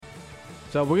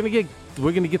So we're gonna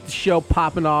get the show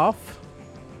popping off.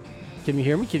 Can you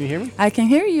hear me? Can you hear me? I can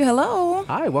hear you. Hello.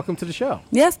 Hi, welcome to the show.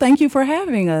 Yes, thank you for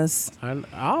having us.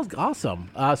 Awesome.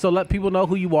 So let people know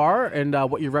who you are and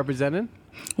what you're representing.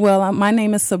 Well, my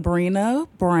name is Sabrina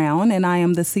Brown, and I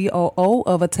am the COO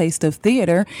of A Taste of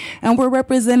Theater, and we're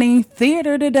representing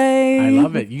theater today. I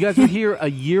love it. You guys were here a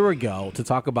year ago to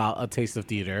talk about A Taste of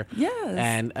Theater. Yes.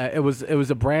 And it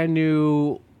was a brand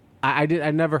new. I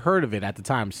never heard of it at the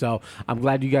time, so I'm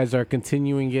glad you guys are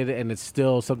continuing it, and it's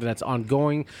still something that's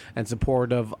ongoing and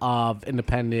supportive of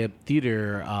independent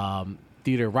theater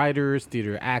writers,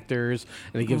 theater actors,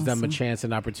 and it gives them a chance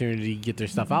and opportunity to get their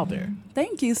stuff out there.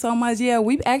 Thank you so much. Yeah,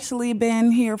 we've actually been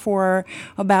here for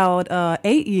about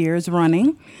 8 years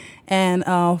running, and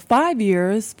 5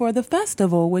 years for the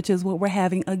festival, which is what we're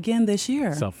having again this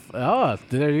year. So,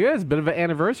 there it is. Bit of an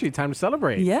anniversary. Time to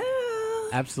celebrate. Yeah.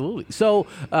 Absolutely. So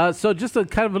just a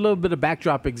kind of a little bit of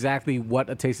backdrop exactly what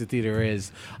A Taste of Theater is.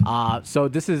 So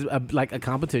this is like a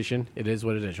competition. It is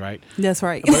what it is, right? That's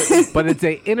right. But it's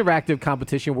an interactive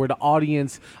competition where the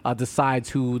audience decides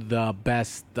who the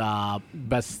best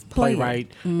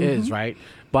playwright is, right?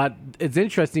 But it's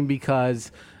interesting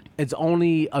because it's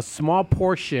only a small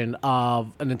portion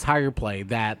of an entire play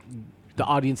that the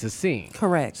audience is seeing.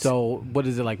 Correct. So what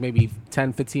is it, like maybe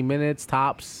 10, 15 minutes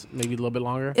tops, maybe a little bit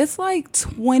longer? It's like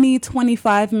 20,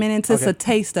 25 minutes. It's Okay. a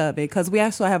taste of it because we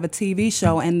actually have a TV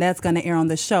show, and that's going to air on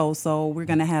the show. So we're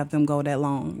going to have them go that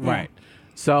long. Yeah. Right.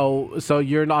 So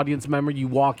you're an audience member. You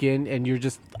walk in, and you're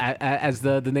just, as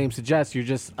the name suggests, you're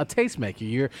just a tastemaker.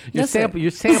 You're sampling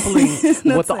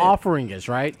what the offering is,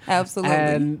 right? Absolutely.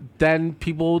 And then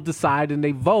people decide and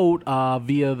they vote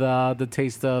via the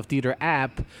Taste of Theater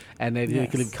app, and they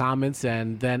can leave comments.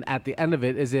 And then at the end of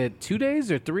it, is it 2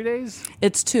 days or 3 days?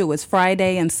 It's 2. It's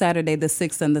Friday and Saturday, the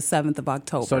 6th and the 7th of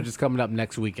October. So just coming up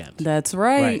next weekend. That's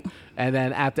right. And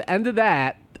then at the end of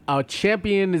that, a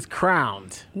champion is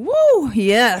crowned. Woo!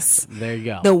 Yes. There you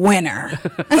go. The winner.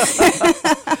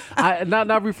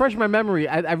 Now refresh my memory.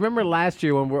 I remember last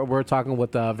year when we were talking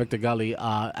with Victor Gully,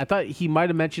 I thought he might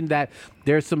have mentioned that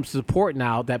there's some support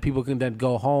now that people can then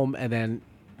go home and then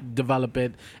develop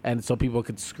it, and so people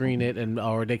could screen it,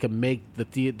 or they can make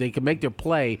they can make their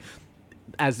play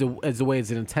as the way it's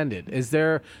intended. Is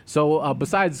there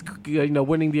besides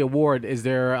winning the award, is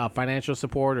there financial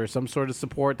support or some sort of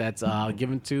support that's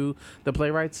given to the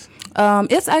playwrights?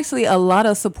 It's actually a lot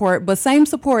of support, but same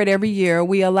support every year.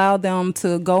 We allow them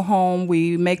to go home.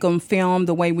 We make them film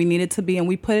the way we need it to be, and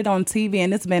we put it on TV,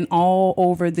 and it's been all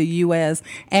over the U.S.,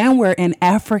 and we're in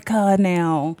Africa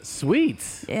now. Sweet.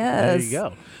 Yes. There you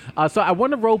go. So I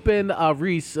want to rope in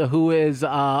Reese, who is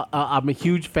I'm a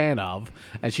huge fan of,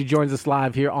 and she joins us live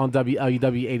here on WLUW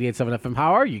 88.7 FM.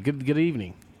 How are you? Good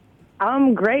evening.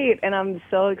 I'm great, and I'm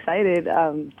so excited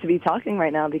to be talking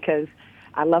right now because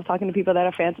I love talking to people that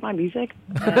are fans of my music.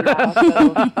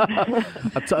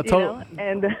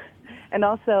 And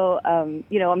also,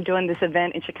 I'm doing this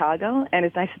event in Chicago, and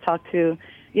it's nice to talk to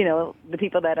the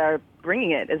people that are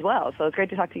bringing it as well. So it's great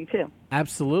to talk to you too.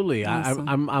 Absolutely.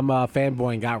 Awesome. I'm a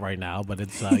fanboying out right now, but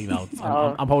it's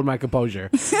I'm holding my composure.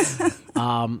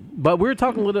 But we're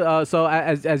talking a little. So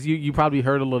as you probably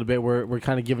heard a little bit, we're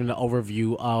kind of giving an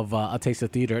overview of A Taste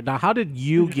of Theater. Now, how did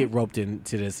you get roped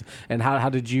into this, and how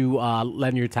did you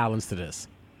lend your talents to this?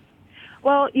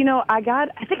 Well, I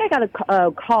think I got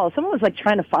a call. Someone was like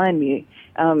trying to find me.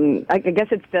 I guess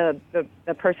it's the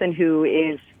person who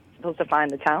is supposed to find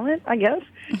the talent, I guess,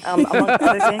 amongst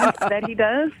other things that he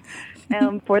does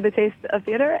for the Taste of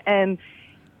Theater. And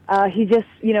he just,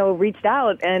 reached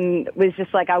out and was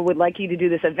just like, I would like you to do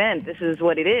this event. This is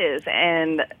what it is.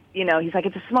 And, he's like,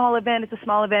 it's a small event.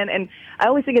 And I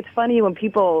always think it's funny when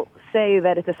people say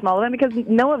that it's a small event because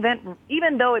no event,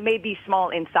 even though it may be small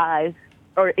in size,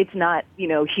 or it's not,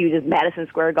 huge as Madison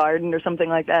Square Garden or something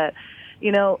like that,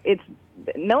 no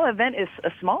event is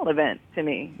a small event to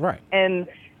me. Right. And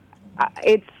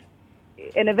it's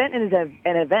an event is an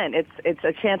event. It's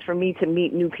a chance for me to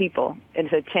meet new people.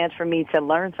 It's a chance for me to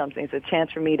learn something. It's a chance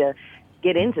for me to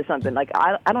get into something. Like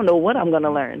I don't know what I'm going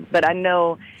to learn, but I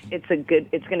know it's going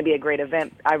to be a great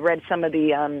event. I read some of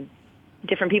the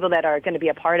different people that are going to be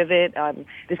a part of it.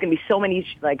 There's going to be so many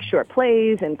short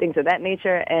plays and things of that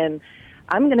nature, and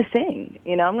I'm going to sing.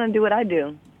 I'm going to do what I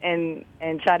do and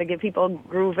try to get people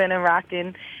grooving and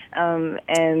rocking,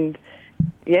 and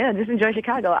yeah, just enjoy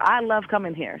Chicago. I love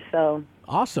coming here. So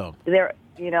awesome.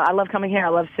 I love coming here. I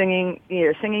love singing.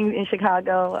 Singing in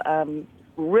Chicago.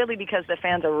 Really, because the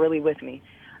fans are really with me.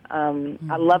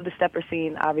 I love the stepper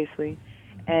scene, obviously,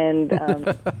 and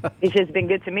it's just been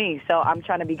good to me. So I'm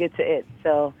trying to be good to it.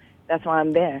 So that's why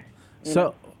I'm there.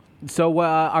 So So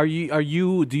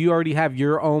do you already have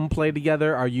your own play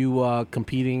together? Are you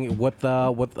competing with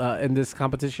in this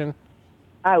competition?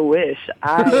 I wish.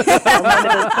 I'm one of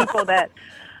those people that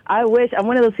I'm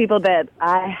one of those people that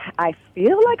I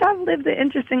feel like I've lived an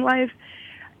interesting life,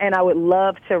 and I would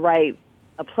love to write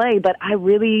a play, but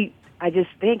I just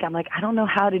think I'm like, I don't know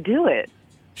how to do it.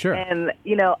 Sure. And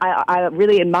I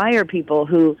really admire people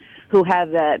who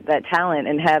have that talent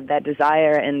and have that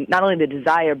desire, and not only the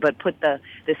desire but put the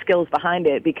skills behind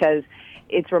it, because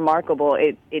it's remarkable.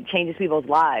 It changes people's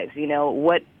lives.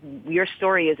 What your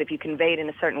story is, if you convey it in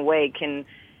a certain way, can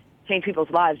change people's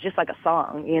lives just like a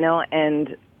song,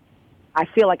 and I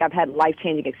feel like I've had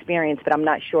life-changing experience, but I'm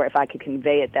not sure if I could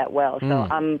convey it that well. So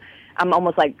I'm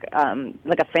almost like a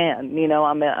fan,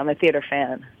 I'm a theater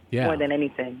fan more than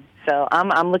anything. So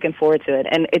I'm looking forward to it,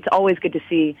 and it's always good to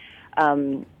see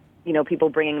people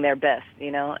bringing their best,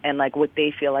 and like what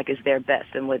they feel like is their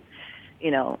best, and what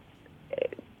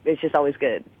it's just always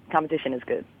good. Competition is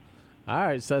good. All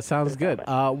right, so that sounds good.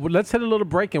 Let's hit a little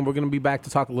break, and we're going to be back to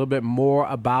talk a little bit more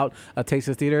about A Taste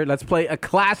of Theater. Let's play a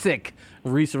classic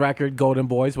Reese record, Golden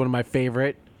Boys, one of my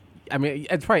favorite. I mean,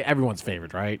 it's probably everyone's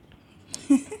favorite, right?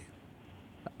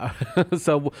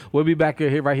 So we'll be back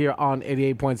right here on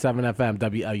 88.7 FM,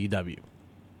 WLUW.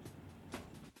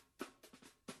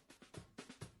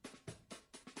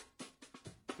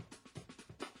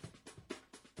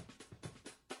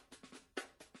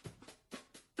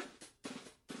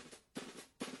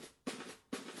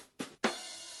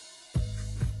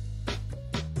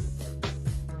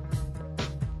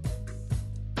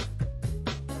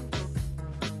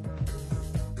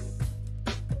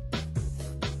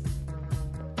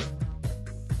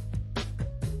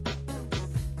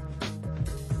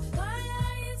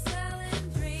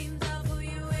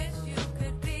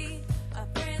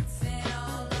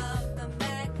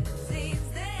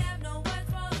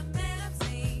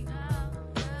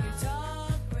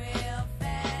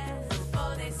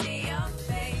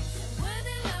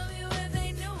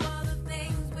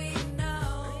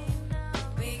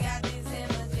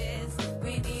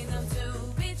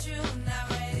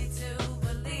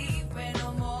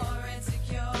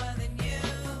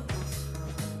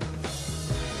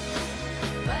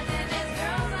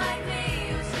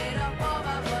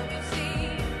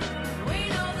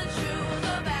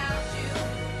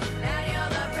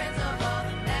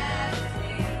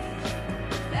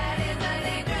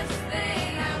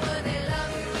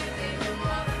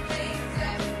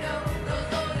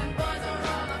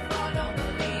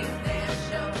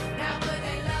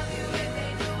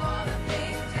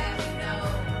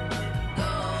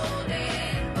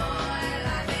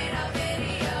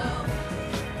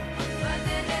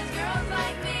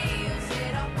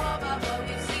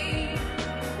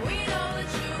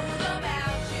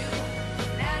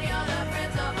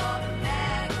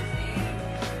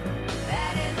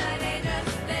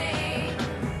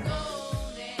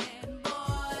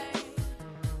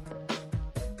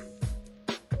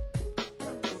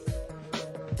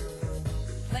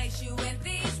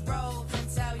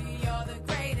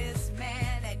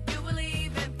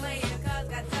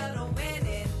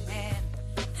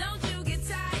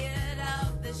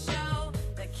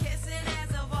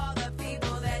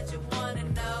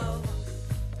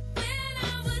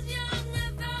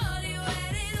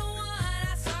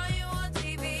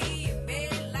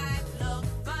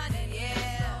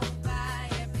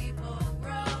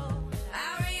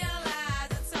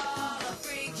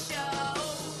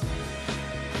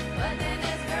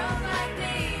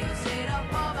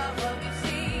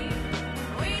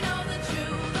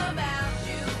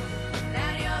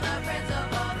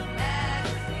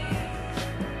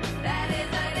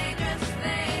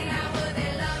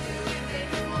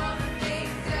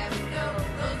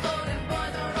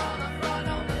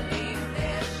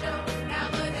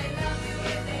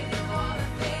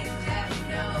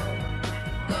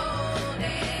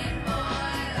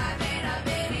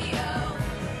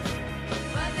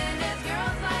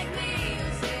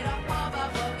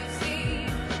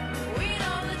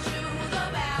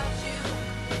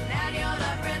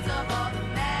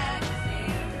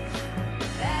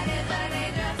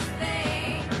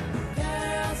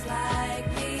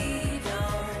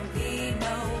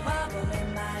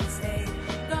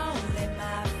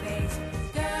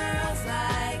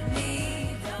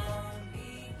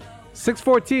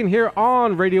 .614 here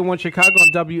on Radio 1 Chicago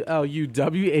on WLUW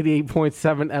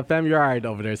 88.7 FM. You're all right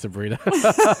over there, Sabrina.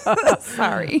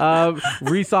 Sorry.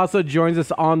 Reese also joins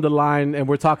us on the line, and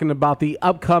we're talking about the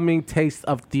upcoming Taste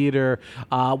of Theater.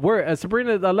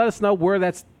 Sabrina, let us know where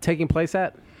that's taking place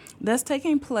at. That's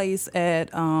taking place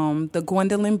at the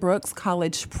Gwendolyn Brooks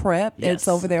College Prep. Yes. It's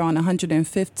over there on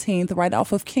 115th, right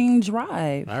off of King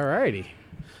Drive. All righty.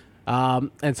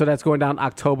 And so that's going down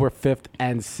October 5th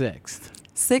and 6th.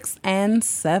 6th and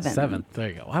 7th. 7th. There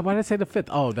you go. Why did I say the 5th?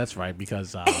 Oh, that's right,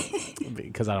 because I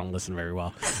don't listen very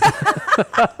well.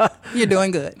 You're doing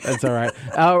good. That's all right.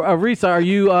 Reese, are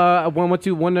you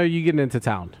when are you getting into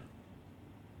town?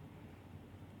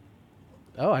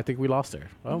 Oh, I think we lost her.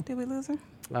 Oh, Did we lose her?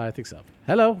 I think so.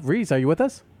 Hello, Reese, are you with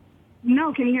us?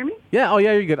 No, can you hear me? Yeah. Oh,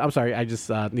 yeah, you're good. I'm sorry. I just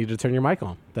needed to turn your mic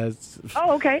on. That's.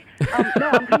 Oh, okay. No,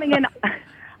 I'm coming in.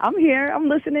 I'm here. I'm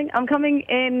listening. I'm coming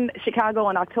in Chicago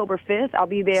on October 5th. I'll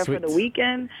be there Sweet. for the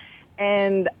weekend,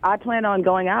 and I plan on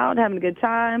going out, having a good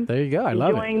time. There you go. I love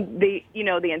it. Enjoying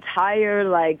the entire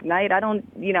night. I'm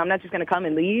not just going to come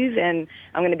and leave, and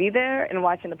I'm going to be there and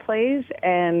watching the plays.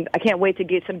 And I can't wait to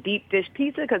get some deep dish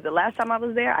pizza because the last time I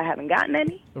was there, I haven't gotten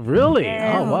any. Really?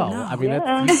 And, oh, wow. no. I mean,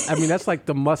 Yeah. that's like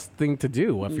the must thing to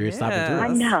do if you're stopping through. I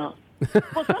know.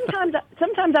 Well, sometimes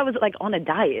I was on a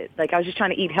diet. I was just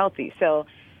trying to eat healthy. So,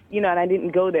 and I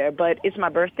didn't go there. But it's my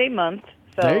birthday month.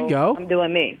 So There you go. I'm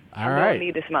doing me. All I'm right. doing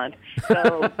me this month.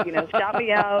 So, shout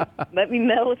me out. Let me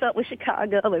know what's up with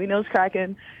Chicago. Let me know what's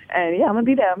cracking. And, yeah, I'm going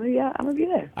to be there. I'm going to be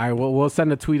there. All right, well, we'll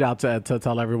send a tweet out to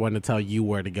tell everyone to tell you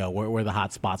where to go, where the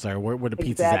hot spots are, where the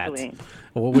pizza's Exactly. at,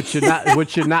 well, which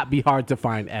should not be hard to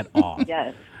find at all.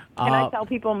 Yes. Can I tell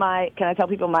people my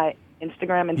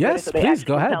Instagram and Twitter? Yes, so they please actually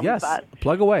go ahead. tell me Yes, spots?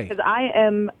 plug away. Because I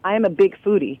am a big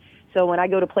foodie. So when I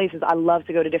go to places, I love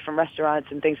to go to different restaurants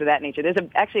and things of that nature. There's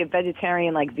actually a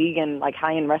vegetarian, vegan,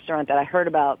 high-end restaurant that I heard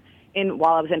about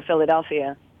while I was in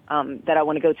Philadelphia that I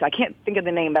want to go to. I can't think of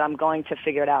the name, but I'm going to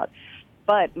figure it out.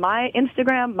 But my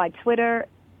Instagram, my Twitter,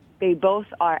 they both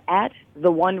are at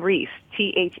the one Reese,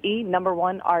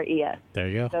 THE1RES. There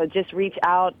you go. So just reach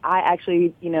out. I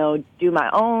actually, do my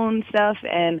own stuff,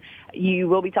 and you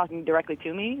will be talking directly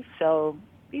to me. So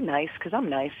be nice, because I'm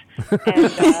nice.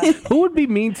 And, Who would be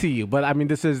mean to you? But I mean,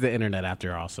 this is the internet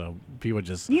after all, so people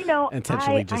just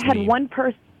intentionally just I had mean. one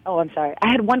person. Oh, I'm sorry. I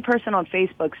had one person on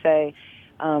Facebook say,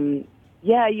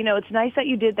 "Yeah, it's nice that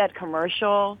you did that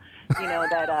commercial.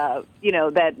 That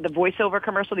the voiceover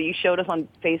commercial that you showed us on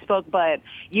Facebook, but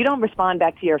you don't respond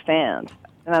back to your fans."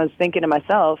 And I was thinking to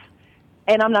myself,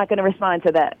 and I'm not going to respond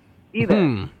to that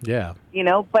either. Yeah.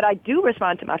 But I do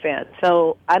respond to my fans.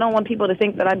 So I don't want people to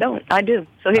think that I don't. I do.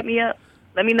 So hit me up.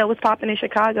 Let me know what's popping in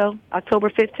Chicago, October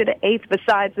 5th to the 8th,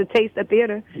 besides the Taste of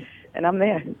Theater. And I'm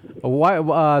there.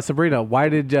 Why, Sabrina, why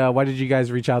did you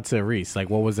guys reach out to Reese? What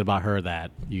was it about her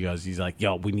that he's like,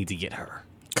 yo, we need to get her?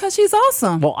 Because she's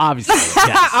awesome. Well, obviously.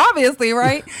 Yes. Obviously,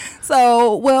 right?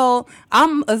 So,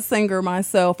 I'm a singer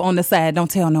myself on the side.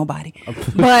 Don't tell nobody.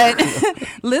 But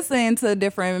listening to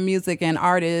different music and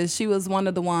artists, she was one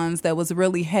of the ones that was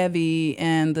really heavy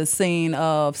in the scene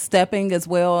of stepping as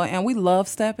well. And we love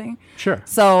stepping. Sure.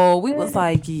 So we was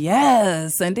like,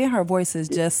 yes. And then her voice is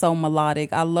just so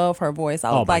melodic. I love her voice.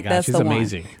 I was my like, God, that's she's the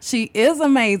amazing. one. She is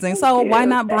amazing. So why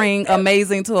not bring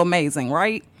amazing to amazing,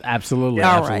 right? Absolutely.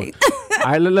 All absolutely. right. All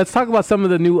right, let's talk about some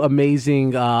of the new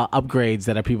amazing upgrades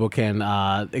that people can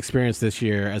experience this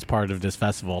year as part of this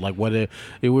festival.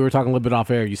 We were talking a little bit off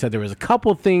air. You said there was a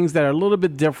couple things that are a little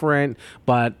bit different,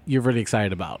 but you're really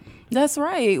excited about. That's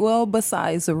right. Well,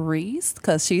 besides Reese,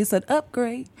 because she's an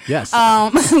upgrade. Yes.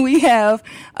 We have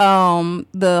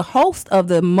the host of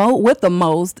the with the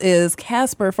most is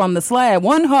Casper from the Slab.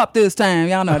 One hop this time.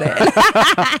 Y'all know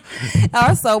that.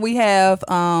 Also, we have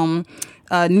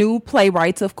new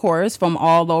playwrights, of course, from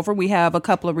all over. We have a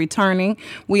couple of returning.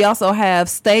 We also have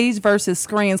stage versus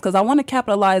screens, because I want to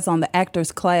capitalize on the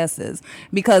actors' classes,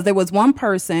 because there was one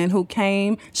person who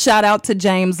came, shout out to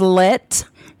James Lett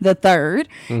the third.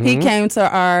 He came to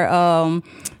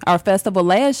our festival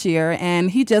last year,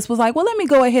 and he just was like, well, let me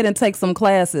go ahead and take some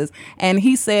classes. And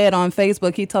he said on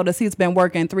Facebook, he told us he's been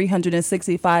working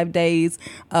 365 days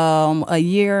a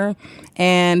year.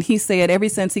 And he said ever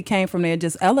since he came from there, it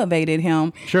just elevated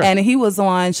him. Sure. And he was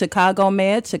on Chicago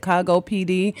Med, Chicago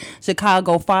PD,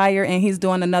 Chicago Fire, and he's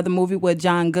doing another movie with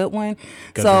John Goodwin.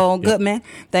 Goodman,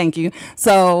 thank you.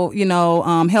 So,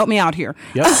 help me out here.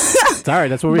 Yep. Sorry,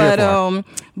 that's what we're here for.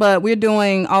 But we're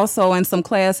doing also in some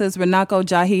classes, Renako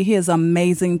Jahi, he is an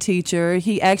amazing teacher.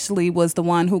 He actually was the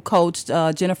one who coached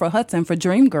Jennifer Hudson for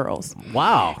Dreamgirls.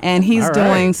 Wow. And he's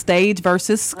doing stage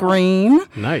versus screen.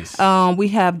 Nice. We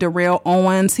have Darrell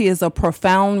Owens. He is a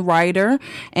profound writer,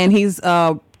 and he's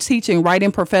teaching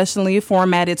writing professionally,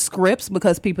 formatted scripts,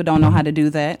 because people don't know how to do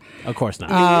that. Of course not.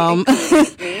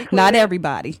 Not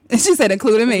everybody. She said,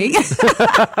 including me.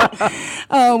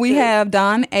 We have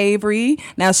Dawn Avery.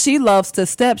 Now, she loves to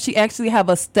step. She actually have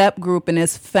a step group and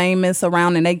is famous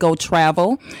around, and they go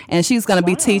travel. And she's going to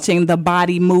be teaching the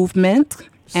body movement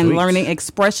and Sweet. learning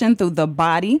expression through the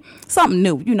body. Something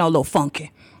new, a little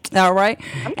funky. All right,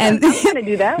 I'm going to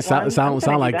do that. Sound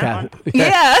like that.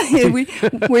 Yeah,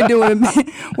 we're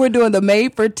doing the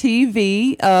Made for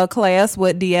TV class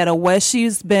with Deetta West.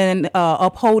 She's been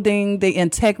upholding the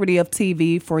integrity of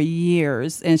TV for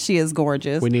years, and she is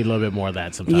gorgeous. We need a little bit more of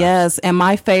that sometimes. Yes, and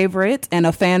my favorite and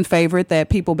a fan favorite that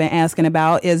people been asking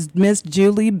about is Miss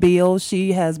Julie Beal.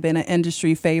 She has been an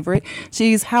industry favorite.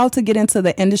 She's how to get into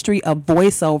the industry of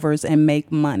voiceovers and make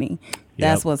money.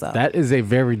 That's what's up. That is a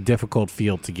very difficult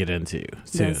field to get into, too.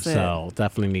 That's so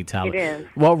definitely need talent. It is.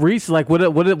 Well, Reese, like,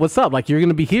 what's up? Like, you're going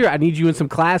to be here. I need you in some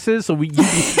classes so so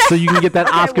you can get that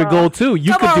Oscar gold too.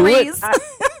 You could do Reese. it.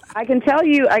 I can tell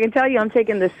you, I'm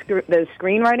taking the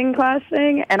screenwriting class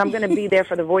thing, and I'm going to be there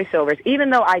for the voiceovers. Even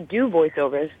though I do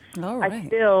voiceovers, All right. I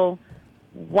still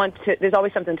want to. There's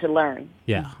always something to learn.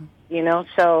 Yeah.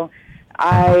 So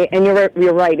and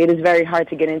you're right. It is very hard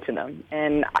to get into them,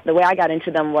 and the way I got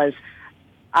into them was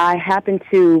I happened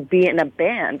to be in a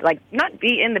band, like not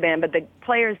be in the band, but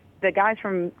the guys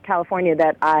from California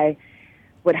that I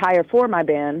would hire for my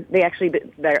band,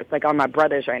 they're like are my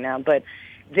brothers right now, but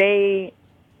they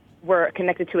were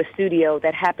connected to a studio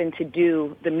that happened to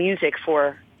do the music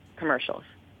for commercials.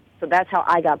 So that's how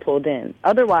I got pulled in.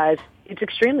 Otherwise, it's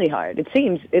extremely hard. At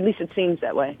least it seems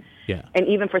that way. Yeah. And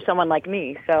even for someone like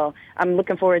me. So I'm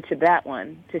looking forward to that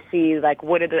one, to see like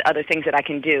what are the other things that I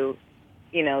can do,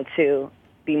 to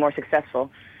be more successful.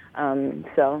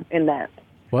 So in that,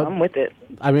 I'm with it.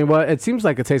 I mean, well, it seems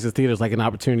like A Taste of Theater is like an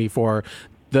opportunity for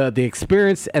the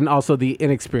experience and also the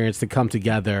inexperience to come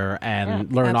together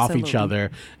and learn off each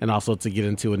other, and also to get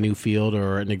into a new field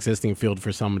or an existing field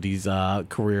for some of these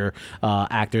career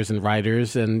actors and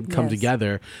writers and come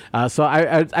together. So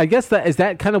I guess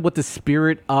that kind of what the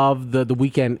spirit of the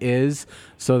weekend is,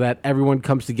 so that everyone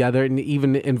comes together and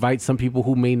even invite some people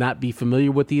who may not be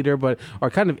familiar with theater but are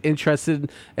kind of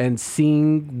interested in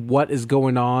seeing what is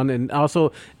going on. And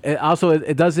it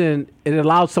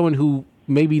allows someone who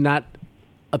maybe not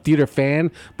a theater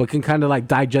fan, but can kind of like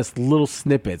digest little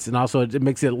snippets, and also it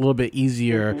makes it a little bit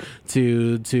easier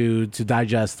to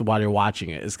digest while you're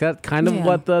watching it. Is that kind of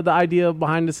what the idea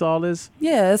behind this all is?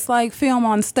 Yeah, it's like film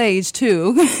on stage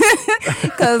too,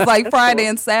 because like Friday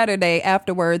and Saturday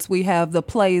afterwards, we have the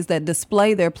plays that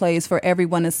display their plays for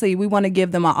everyone to see. We want to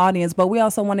give them an audience, but we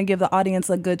also want to give the audience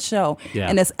a good show. Yeah.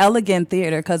 And it's elegant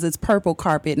theater because it's purple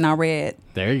carpet, not red.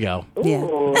 There you go.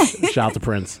 Yeah. Shout out to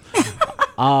Prince.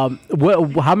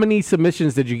 How many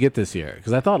submissions did you get this year?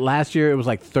 Because I thought last year it was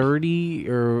like 30,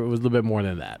 or it was a little bit more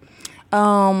than that.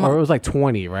 Or it was like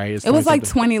 20, right? It was like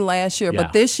 20 last year,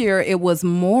 but this year it was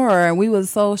more. And we were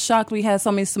so shocked we had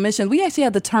so many submissions. We actually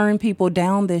had to turn people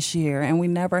down this year, and we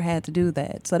never had to do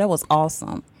that. So that was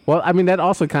awesome. Well, I mean, that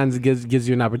also kind of gives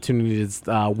you an opportunity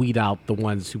to weed out the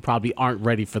ones who probably aren't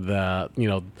ready for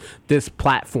this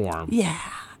platform. Yeah.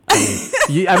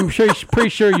 I'm pretty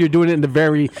sure you're doing it in the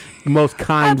very most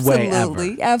kind way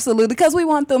ever. Absolutely, because we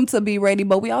want them to be ready,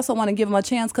 but we also want to give them a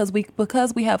chance because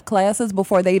we have classes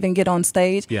before they even get on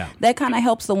stage. Yeah. That kind of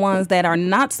helps the ones that are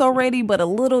not so ready, but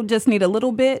just need a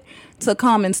little bit to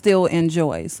come and still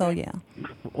enjoy. So yeah.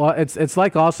 Well, it's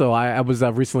like also I was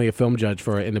recently a film judge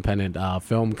for an independent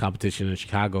film competition in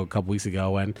Chicago a couple weeks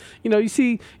ago, and you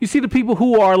see the people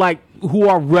who are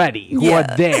ready, who are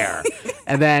there,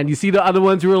 and then you see the other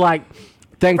ones who are like,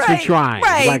 thanks for trying.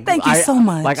 Right. Like, thank you so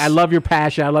much. Like, I love your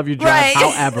passion. I love your drive. Right.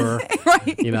 However,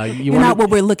 you're not what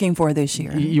we're looking for this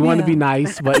year. You want to be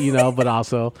nice, but but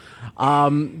also,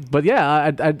 but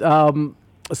yeah,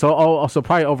 So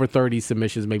probably over 30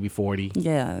 submissions, maybe 40.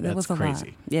 Yeah, that was crazy.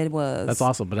 Lot. Yeah, it was. That's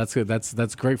awesome, but that's good.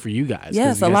 That's great for you guys.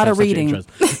 Yes, you a lot of reading.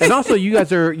 And also, you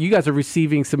guys are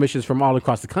receiving submissions from all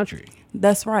across the country.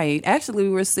 That's right. Actually,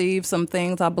 we received some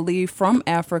things, I believe, from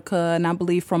Africa, and I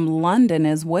believe from London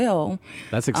as well.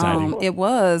 That's exciting. It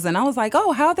was, and I was like,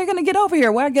 oh, how are they going to get over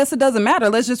here? Well, I guess it doesn't matter.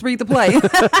 Let's just read the play.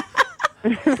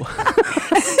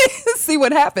 see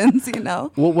what happens,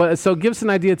 Well, so give us an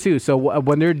idea too. So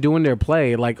when they're doing their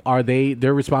play, like,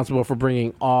 they're responsible for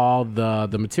bringing all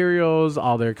the materials,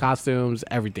 all their costumes,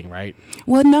 everything, right?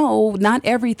 Well, no, not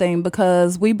everything,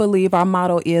 because we believe our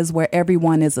motto is where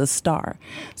everyone is a star.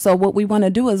 So what we want to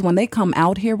do is when they come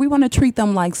out here, we want to treat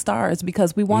them like stars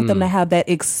because we want them to have that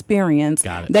experience.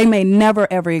 Got it. They may never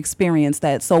ever experience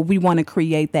that, so we want to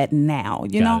create that now,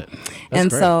 you know. Got it. That's And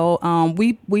great.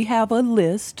 so we have a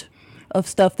list of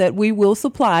stuff that we will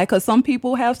supply because some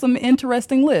people have some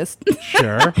interesting lists.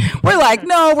 Sure. We're like,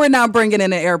 no, we're not bringing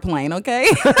in an airplane, okay?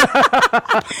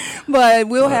 But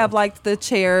we'll have like the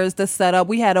chairs, the setup.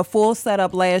 We had a full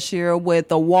setup last year with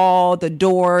the wall, the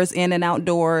doors, in and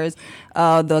outdoors,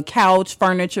 the couch,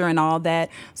 furniture, and all that.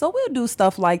 So we'll do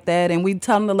stuff like that, and we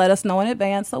tell them to let us know in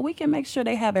advance so we can make sure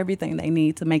they have everything they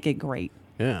need to make it great.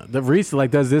 Yeah, the Reese, like,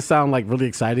 does this sound like really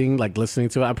exciting? Like listening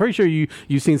to it, I'm pretty sure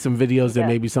you've seen some videos and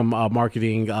maybe some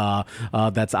marketing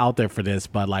that's out there for this,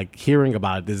 but like hearing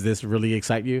about it, does this really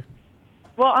excite you?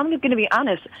 Well, I'm just going to be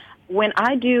honest. When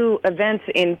I do events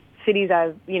in cities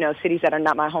that are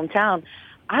not my hometown,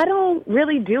 I don't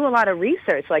really do a lot of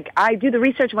research. Like, I do the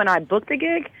research when I book the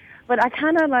gig, but I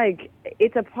kind of like,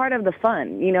 it's a part of the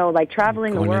fun, like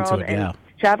traveling the world and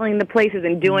traveling the places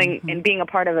and doing and being a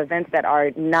part of events that are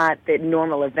not the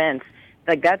normal events.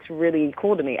 Like, that's really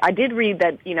cool to me. I did read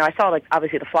that, I saw, like,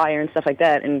 obviously the flyer and stuff like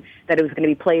that, and that it was going to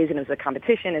be plays and it was a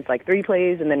competition. It's like 3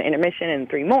 plays and then intermission and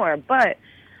 3 more. But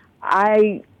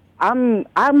I'm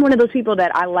one of those people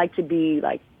that I like to be,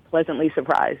 like, pleasantly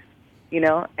surprised,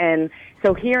 And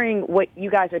so hearing what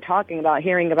you guys are talking about,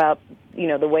 hearing about,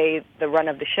 the way the run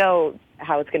of the show,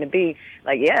 how it's going to be,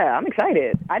 like, yeah, I'm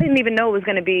excited. I didn't even know it was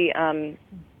going to be,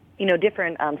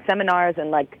 different seminars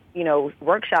and, like,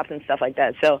 workshops and stuff like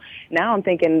that. So now I'm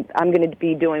thinking I'm going to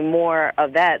be doing more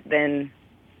of that than,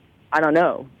 I don't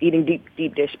know, eating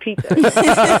deep dish pizza.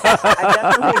 I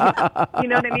definitely, you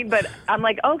know what I mean? But I'm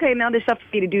like, okay, now there's stuff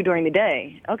for me to do during the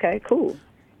day. Okay, cool.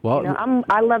 Well,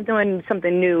 I love doing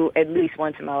something new at least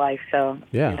once in my life. So,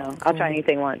 I'll try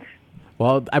anything once.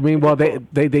 Well, I mean,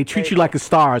 they treat you like a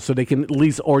star, so they can at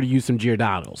least order you some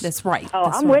Giordano's. That's right. Oh,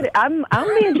 That's I'm right. with it. I'm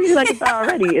being treated like a star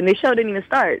already, and the show didn't even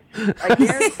start. Like,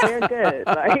 they're good.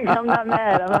 Like, I'm not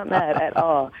mad at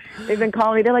all. They've been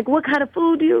calling me. They're like, "What kind of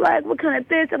food do you like? What kind of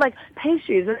this?" They're like,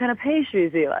 "Pastries. What kind of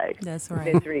pastries do you like?" That's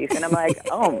right. Pastries. And I'm like,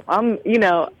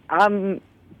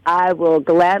 I will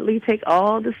gladly take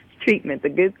all the treatment, the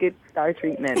good star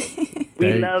treatment.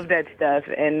 We love that stuff,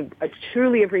 and I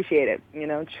truly appreciate it.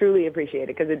 Truly appreciate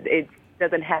it because it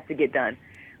doesn't have to get done.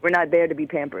 We're not there to be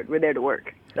pampered. We're there to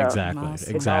work. So Exactly.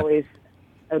 Awesome. it's always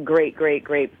a great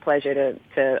pleasure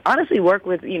to honestly work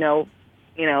with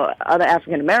other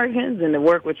African Americans and to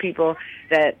work with people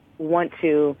that want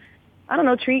to,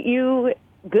 treat you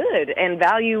good and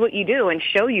value what you do and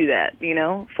show you that,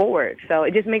 forward. So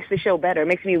it just makes the show better. It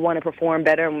makes me want to perform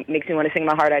better. Makes me want to sing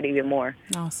my heart out even more.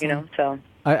 Awesome. So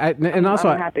And also,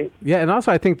 I'm happy. Yeah, and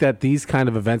also I think that these kind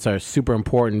of events are super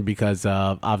important because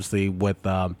obviously with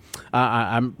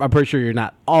I'm pretty sure you're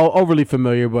not all overly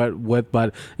familiar,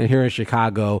 but here in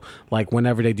Chicago, like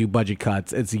whenever they do budget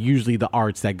cuts, it's usually the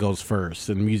arts that goes first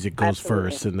and music goes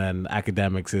first, and then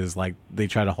academics is like they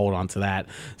try to hold on to that.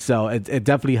 So it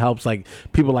definitely helps like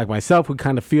people like myself who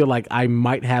kind of feel like I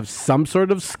might have some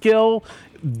sort of skill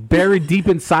buried deep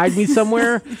inside me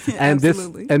somewhere. And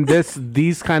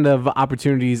these kind of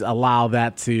opportunities allow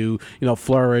that to,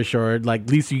 flourish, or like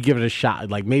at least you give it a shot.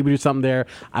 Like maybe there's something there,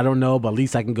 I don't know, but at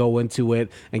least I can go into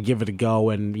it and give it a go.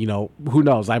 And, who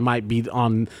knows, I might be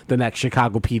on the next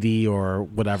Chicago PD or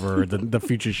whatever the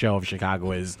future show of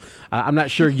Chicago is. I'm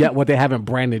not sure yet what they haven't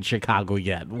branded Chicago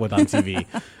yet with on TV.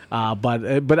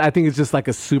 But I think it's just like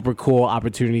a super cool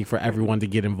opportunity for everyone to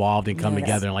get involved and come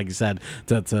together, and like you said,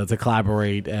 to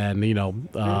collaborate and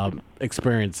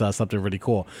experience something really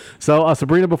cool. So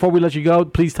Sabrina, before we let you go,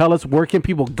 please tell us where can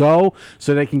people go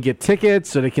so they can get tickets,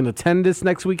 so they can attend this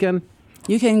next weekend.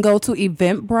 You can go to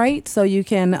Eventbrite so you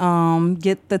can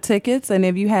get the tickets. And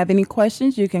if you have any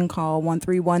questions, you can call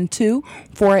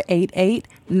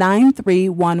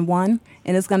 1312-488-9311.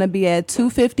 And it's going to be at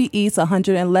 250 East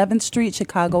 111th Street,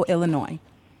 Chicago, Illinois.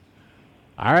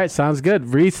 All right, sounds good.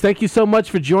 Reese, thank you so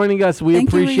much for joining us. We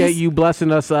appreciate you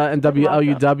blessing us in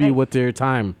WLUW with your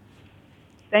time.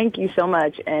 Thank you so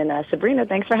much. And Sabrina,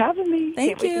 thanks for having me.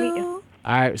 Thank Can't wait to meet you.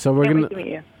 All right, so we're Can't going wait to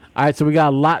meet you. All right, so we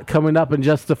got a lot coming up in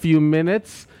just a few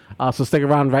minutes. So stick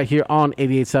around right here on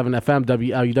 88.7 FM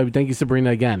WLUW. Thank you,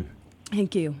 Sabrina, again.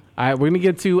 Thank you. All right, we're going to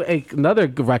get to another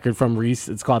record from Reese.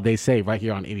 It's called They Say right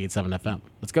here on 88.7 FM.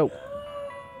 Let's go.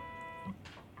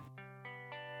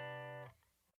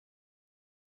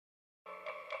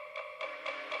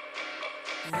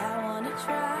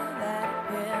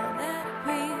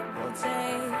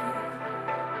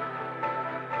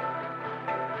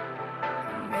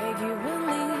 you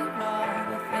believe all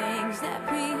the things that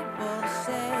people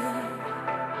say.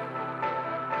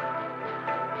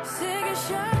 Take a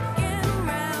shot.